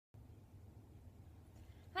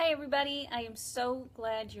Hi, everybody. I am so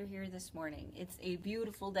glad you're here this morning. It's a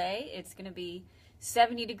beautiful day. It's going to be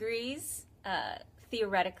 70 degrees,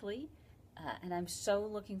 theoretically, and I'm so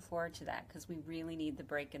looking forward to that because we really need the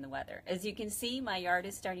break in the weather. As you can see, my yard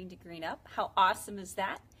is starting to green up. How awesome is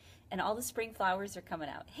that? And all the spring flowers are coming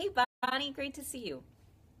out. Hey, Bonnie, great to see you.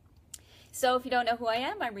 So if you don't know who I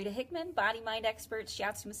am, I'm Rita Hickman, body-mind expert,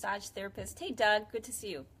 shiatsu massage therapist. Hey, Doug, good to see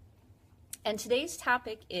you. And today's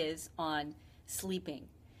topic is on sleeping.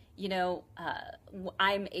 You know,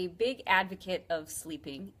 I'm a big advocate of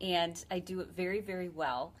sleeping, and I do it very, very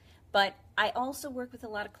well. But I also work with a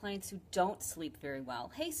lot of clients who don't sleep very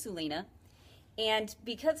well. Hey, Sulina. And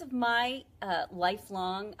because of my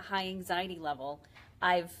lifelong high anxiety level,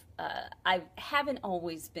 I haven't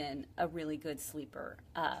always been a really good sleeper.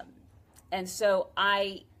 And so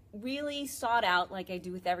I really sought out, like I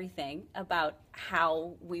do with everything, about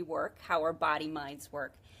how we work, how our body minds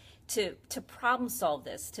work, to problem solve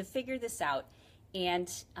this, to figure this out. And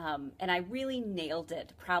I really nailed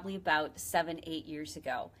it probably about 7, 8 years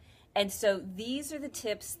ago. And so these are the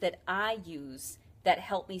tips that I use that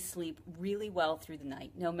help me sleep really well through the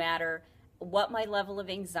night, no matter what my level of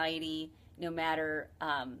anxiety, no matter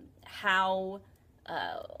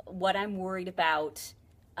what I'm worried about,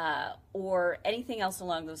 or anything else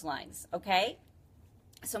along those lines, okay?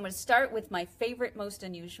 So I'm going to start with my favorite, most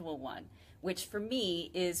unusual one, which for me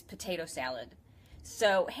is potato salad.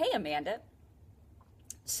 So, hey, Amanda.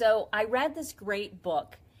 So I read this great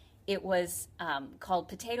book. It was called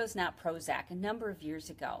Potatoes Not Prozac a number of years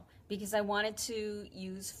ago because I wanted to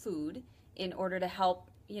use food in order to help,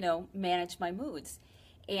 manage my moods.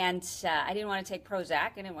 And I didn't want to take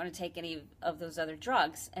Prozac. I didn't want to take any of those other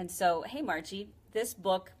drugs. And so, hey, Margie, this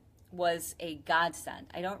book was a godsend.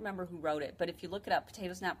 I don't remember who wrote it, but if you look it up,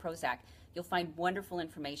 Potatoes Not Prozac, you'll find wonderful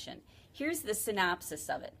information. Here's the synopsis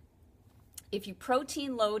of it. If you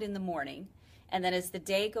protein load in the morning, and then as the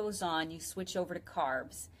day goes on, you switch over to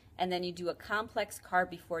carbs, and then you do a complex carb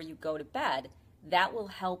before you go to bed, that will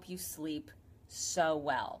help you sleep so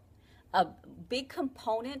well. Two big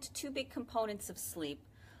components of sleep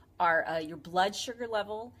are your blood sugar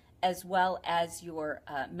level as well as your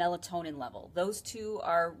melatonin level. Those two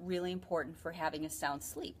are really important for having a sound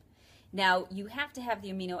sleep. Now, you have to have the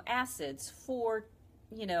amino acids for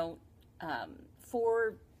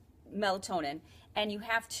melatonin, and you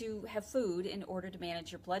have to have food in order to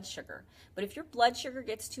manage your blood sugar. But if your blood sugar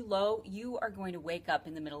gets too low, you are going to wake up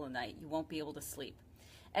in the middle of the night. You won't be able to sleep.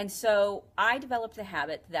 And so I developed the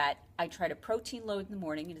habit that I try to protein load in the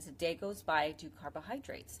morning, and as the day goes by, I do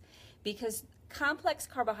carbohydrates. Because complex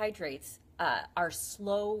carbohydrates are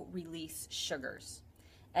slow release sugars.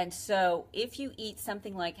 And so if you eat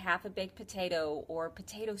something like half a baked potato or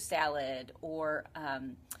potato salad or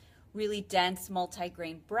really dense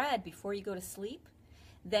multigrain bread before you go to sleep,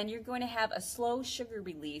 then you're going to have a slow sugar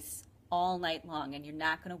release all night long, and you're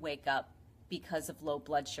not going to wake up because of low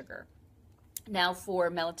blood sugar. Now, for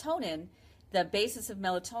melatonin, the basis of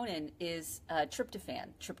melatonin is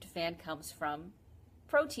tryptophan. Tryptophan comes from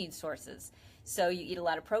protein sources. So you eat a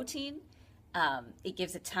lot of protein. It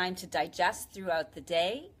gives it time to digest throughout the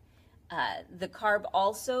day. The carb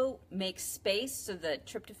also makes space so the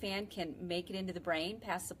tryptophan can make it into the brain,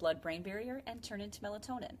 past the blood-brain barrier, and turn into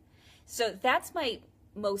melatonin. So that's my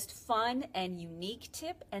most fun and unique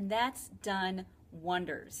tip, and that's done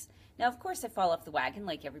wonders. Now, of course, I fall off the wagon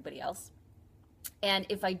like everybody else. And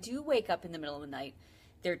if I do wake up in the middle of the night,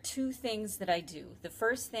 there are two things that I do. The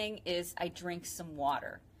first thing is I drink some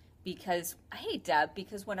water because, hey, Deb,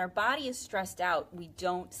 because when our body is stressed out, we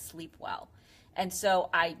don't sleep well. And so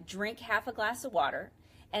I drink half a glass of water,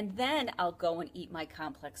 and then I'll go and eat my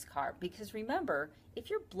complex carb. Because remember, if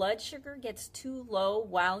your blood sugar gets too low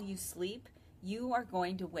while you sleep, you are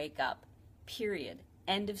going to wake up, period.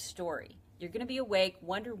 End of story. You're going to be awake,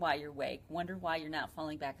 wonder why you're awake, wonder why you're not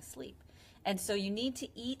falling back asleep. And so you need to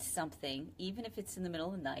eat something, even if it's in the middle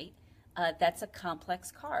of the night, that's a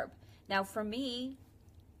complex carb. Now, for me,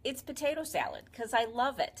 it's potato salad because I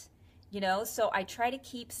love it, so I try to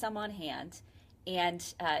keep some on hand. And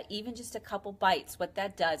even just a couple bites, what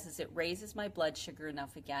that does is it raises my blood sugar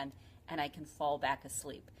enough again, and I can fall back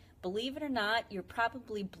asleep. Believe it or not, you're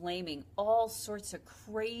probably blaming all sorts of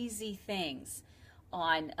crazy things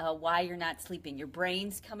on why you're not sleeping. Your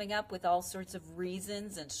brain's coming up with all sorts of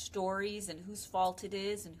reasons and stories and whose fault it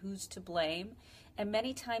is and who's to blame. And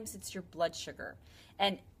many times it's your blood sugar.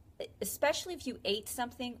 And especially if you ate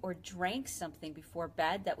something or drank something before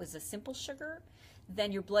bed that was a simple sugar,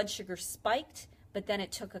 then your blood sugar spiked, but then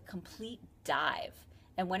it took a complete dive.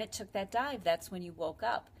 And when it took that dive, that's when you woke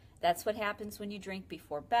up. That's what happens when you drink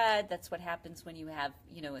before bed. That's what happens when you have,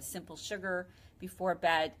 a simple sugar before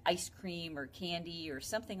bed, ice cream or candy or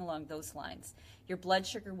something along those lines. Your blood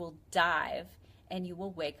sugar will dive and you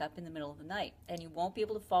will wake up in the middle of the night, and you won't be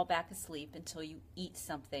able to fall back asleep until you eat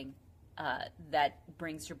something that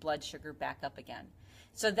brings your blood sugar back up again.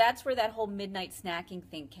 So that's where that whole midnight snacking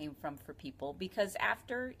thing came from for people, because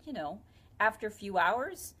after a few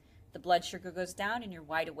hours, the blood sugar goes down and you're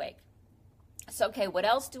wide awake. So, okay, what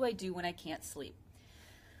else do I do when I can't sleep?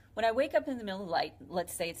 When I wake up in the middle of the night,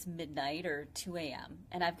 let's say it's midnight or 2 a.m.,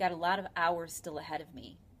 and I've got a lot of hours still ahead of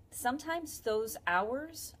me, sometimes those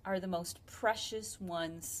hours are the most precious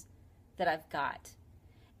ones that I've got.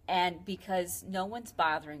 And because no one's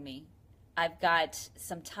bothering me, I've got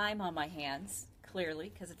some time on my hands,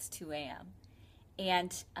 clearly, because it's 2 a.m.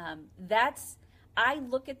 And I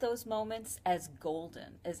look at those moments as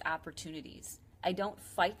golden, as opportunities. I don't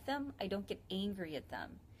fight them. I don't get angry at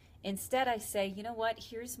them. Instead, I say, you know what,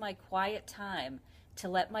 here's my quiet time to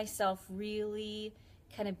let myself really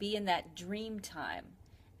kind of be in that dream time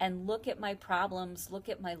and look at my problems, look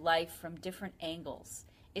at my life from different angles.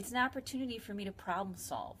 It's an opportunity for me to problem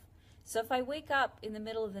solve. So if I wake up in the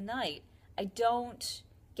middle of the night, I don't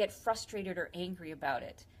get frustrated or angry about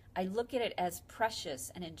it. I look at it as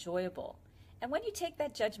precious and enjoyable. And when you take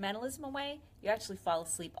that judgmentalism away, you actually fall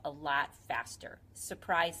asleep a lot faster.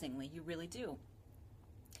 Surprisingly, you really do.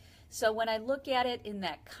 So when I look at it in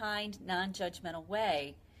that kind, non-judgmental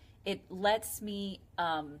way, it lets me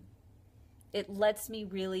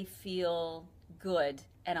really feel good,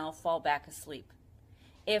 and I'll fall back asleep.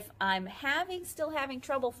 If I'm still having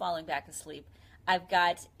trouble falling back asleep, I've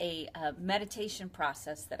got a meditation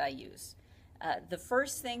process that I use. The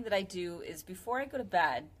first thing that I do is, before I go to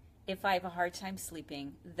bed, if I have a hard time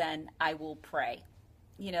sleeping, then I will pray.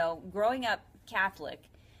 Growing up Catholic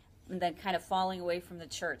and then kind of falling away from the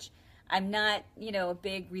church, I'm not, a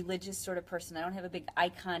big religious sort of person. I don't have a big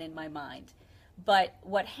icon in my mind. But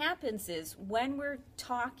what happens is, when we're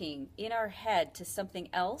talking in our head to something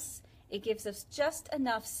else, it gives us just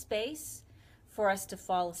enough space for us to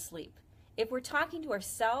fall asleep. If we're talking to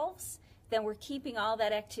ourselves, then we're keeping all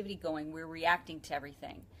that activity going. We're reacting to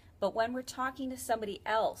everything. But when we're talking to somebody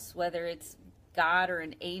else, whether it's God or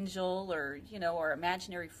an angel or, or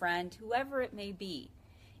imaginary friend, whoever it may be,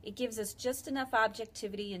 it gives us just enough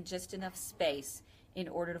objectivity and just enough space in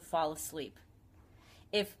order to fall asleep.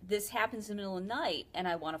 If this happens in the middle of the night and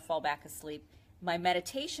I want to fall back asleep, my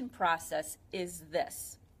meditation process is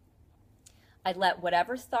this. I let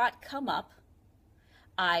whatever thought come up.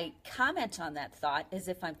 I comment on that thought as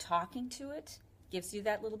if I'm talking to it. Gives you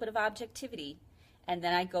that little bit of objectivity. And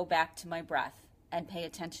then I go back to my breath and pay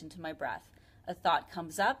attention to my breath. A thought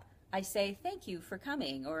comes up. I say, thank you for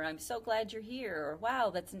coming, or I'm so glad you're here, or wow,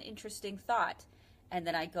 that's an interesting thought. And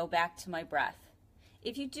then I go back to my breath.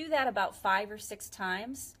 If you do that about 5 or 6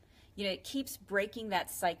 times, it keeps breaking that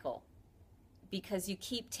cycle, because you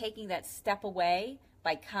keep taking that step away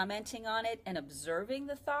by commenting on it and observing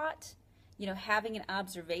the thought, having an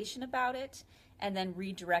observation about it, and then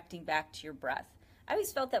redirecting back to your breath. I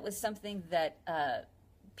always felt that was something that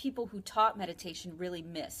people who taught meditation really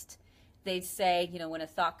missed. They'd say, when a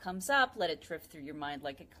thought comes up, let it drift through your mind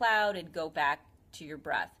like a cloud and go back to your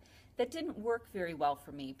breath. That didn't work very well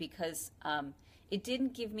for me, because it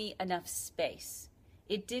didn't give me enough space.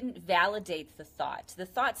 It didn't validate the thought. The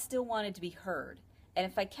thought still wanted to be heard. And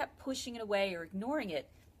if I kept pushing it away or ignoring it,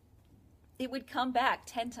 it would come back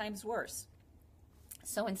 10 times worse.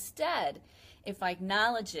 So instead, if I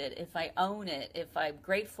acknowledge it, if I own it, if I'm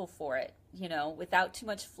grateful for it, without too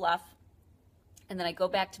much fluff, and then I go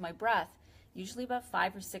back to my breath, usually about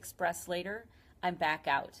 5 or 6 breaths later, I'm back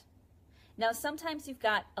out. Now, sometimes you've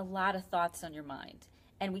got a lot of thoughts on your mind,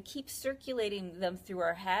 and we keep circulating them through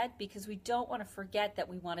our head because we don't want to forget that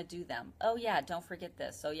we want to do them. Oh yeah, don't forget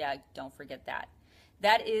this. Oh yeah, don't forget that.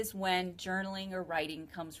 That is when journaling or writing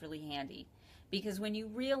comes really handy, because when you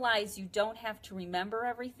realize you don't have to remember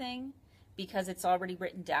everything because it's already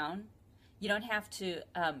written down, you don't have to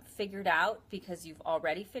figure it out because you've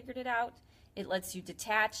already figured it out. It lets you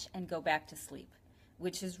detach and go back to sleep,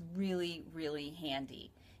 which is really, really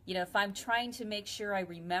handy. If I'm trying to make sure I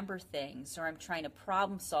remember things, or I'm trying to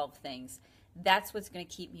problem solve things, that's what's going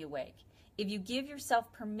to keep me awake. If you give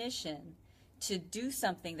yourself permission to do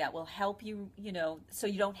something that will help you, so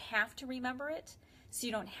you don't have to remember it, so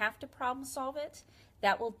you don't have to problem solve it,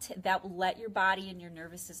 that will let your body and your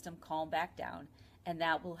nervous system calm back down, and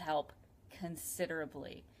that will help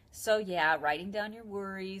considerably. So yeah, writing down your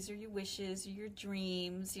worries or your wishes or your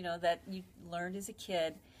dreams, that you learned as a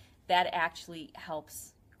kid, that actually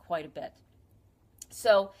helps quite a bit.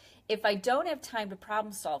 So if I don't have time to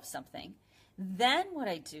problem solve something, then what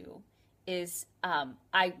I do is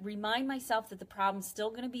I remind myself that the problem's still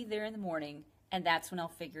going to be there in the morning, and that's when I'll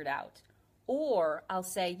figure it out. Or I'll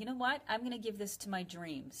say, you know what? I'm going to give this to my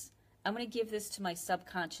dreams. I'm going to give this to my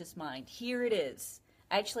subconscious mind. Here it is.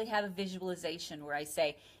 I actually have a visualization where I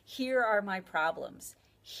say, here are my problems.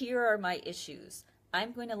 Here are my issues.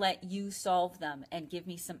 I'm going to let you solve them and give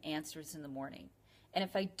me some answers in the morning. And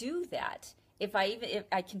if I do that, if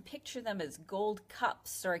I can picture them as gold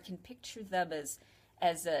cups, or I can picture them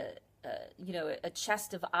as a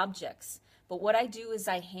chest of objects. But what I do is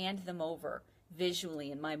I hand them over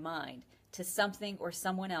visually in my mind to something or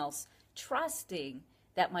someone else, trusting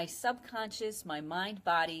that my subconscious, my mind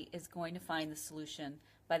body is going to find the solution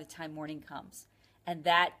by the time morning comes. And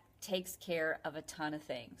that takes care of a ton of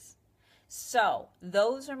things. So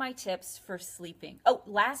those are my tips for sleeping. Oh,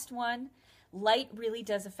 last one, light really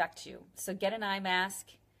does affect you. So get an eye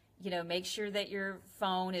mask. Make sure that your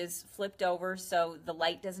phone is flipped over so the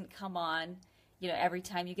light doesn't come on, every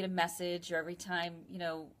time you get a message or every time,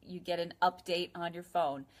 you get an update on your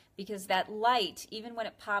phone, because that light, even when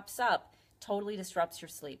it pops up, totally disrupts your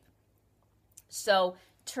sleep. So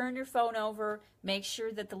turn your phone over, make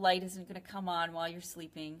sure that the light isn't going to come on while you're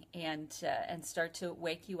sleeping, and start to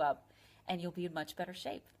wake you up, and you'll be in much better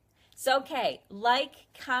shape. So, okay, like,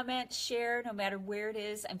 comment, share, no matter where it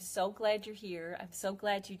is. I'm so glad you're here. I'm so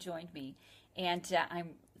glad you joined me. And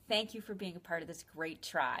thank you for being a part of this great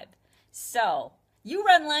tribe. So, you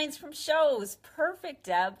run lines from shows. Perfect,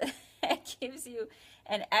 Deb. It gives you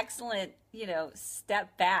an excellent,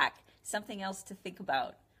 step back, something else to think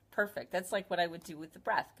about. Perfect. That's like what I would do with the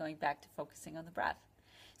breath, going back to focusing on the breath.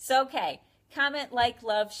 So, okay, comment, like,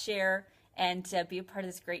 love, share, and be a part of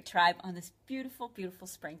this great tribe on this beautiful, beautiful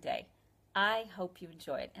spring day. I hope you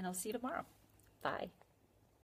enjoy it, and I'll see you tomorrow. Bye.